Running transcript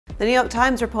The New York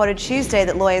Times reported Tuesday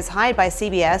that lawyers hired by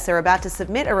CBS are about to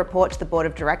submit a report to the board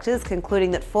of directors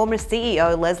concluding that former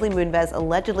CEO Leslie Moonves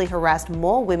allegedly harassed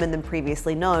more women than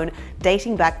previously known,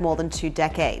 dating back more than 2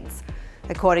 decades.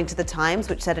 According to the Times,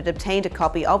 which said it obtained a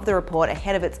copy of the report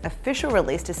ahead of its official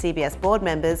release to CBS board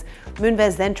members,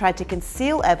 Moonves then tried to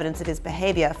conceal evidence of his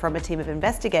behaviour from a team of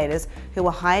investigators who were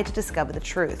hired to discover the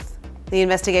truth. The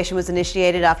investigation was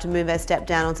initiated after Moonves stepped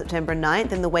down on September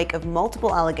 9th in the wake of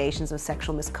multiple allegations of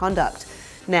sexual misconduct.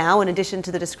 Now, in addition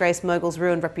to the disgraced mogul's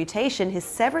ruined reputation, his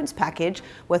severance package,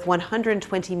 worth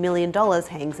 $120 million,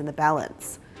 hangs in the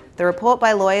balance. The report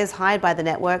by lawyers hired by the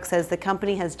network says the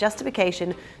company has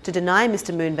justification to deny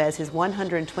Mr. Moonves his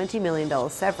 $120 million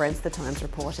severance, the Times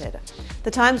reported. The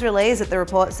Times relays that the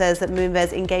report says that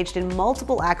Moonves engaged in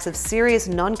multiple acts of serious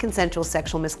non-consensual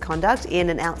sexual misconduct in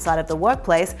and outside of the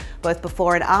workplace, both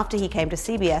before and after he came to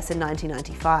CBS in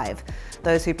 1995.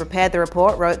 Those who prepared the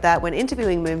report wrote that when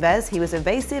interviewing Moonves, he was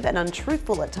evasive and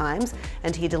untruthful at times,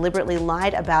 and he deliberately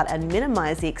lied about and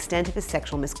minimized the extent of his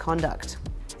sexual misconduct.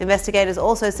 Investigators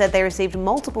also said they received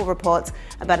multiple reports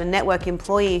about a network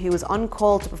employee who was on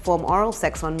call to perform oral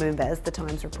sex on Moonves, the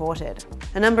Times reported.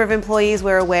 A number of employees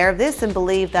were aware of this and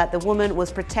believed that the woman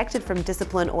was protected from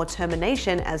discipline or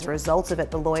termination as a result of it,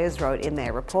 the lawyers wrote in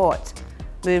their report.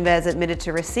 Moonves admitted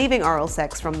to receiving oral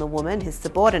sex from the woman, his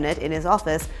subordinate, in his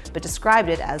office, but described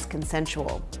it as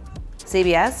consensual.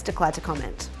 CBS declined to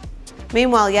comment.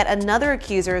 Meanwhile, yet another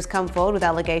accuser has come forward with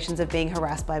allegations of being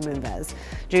harassed by Moonves.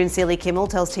 June Seeley Kimmel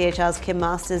tells THR's Kim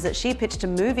Masters that she pitched a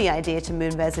movie idea to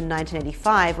Moonves in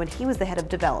 1985 when he was the head of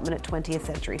development at 20th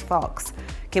Century Fox.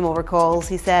 Kimmel recalls,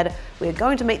 he said, "We're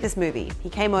going to make this movie. He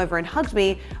came over and hugged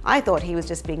me. I thought he was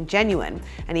just being genuine.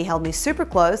 And he held me super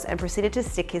close and proceeded to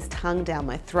stick his tongue down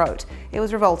my throat. It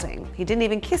was revolting. He didn't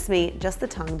even kiss me, just the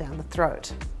tongue down the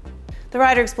throat." The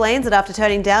writer explains that after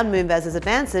turning down Moonves'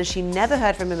 advances, she never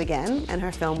heard from him again, and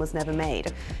her film was never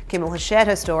made. Kimmel has shared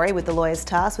her story with the lawyers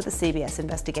tasked with the CBS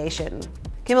investigation.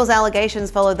 Kimmel's allegations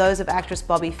follow those of actress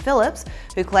Bobby Phillips,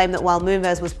 who claimed that while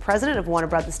Moonves was president of Warner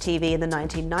Brothers TV in the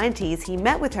 1990s, he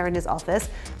met with her in his office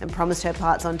and promised her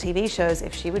parts on TV shows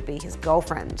if she would be his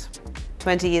girlfriend.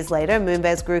 20 years later,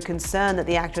 Moonves grew concerned that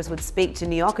the actress would speak to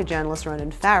New Yorker journalist Ronan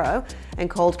Farrow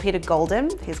and called Peter Golden,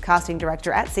 his casting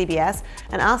director at CBS,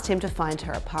 and asked him to find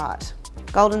her a part.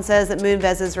 Golden says that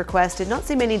Moonves' request did not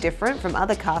seem any different from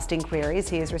other casting queries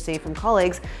he has received from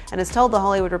colleagues, and has told The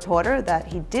Hollywood Reporter that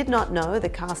he did not know the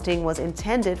casting was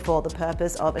intended for the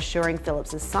purpose of assuring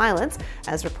Phillips' silence,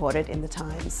 as reported in The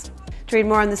Times. To read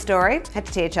more on the story, head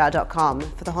to THR.com.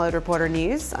 For The Hollywood Reporter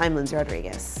News, I'm Lindsay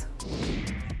Rodriguez.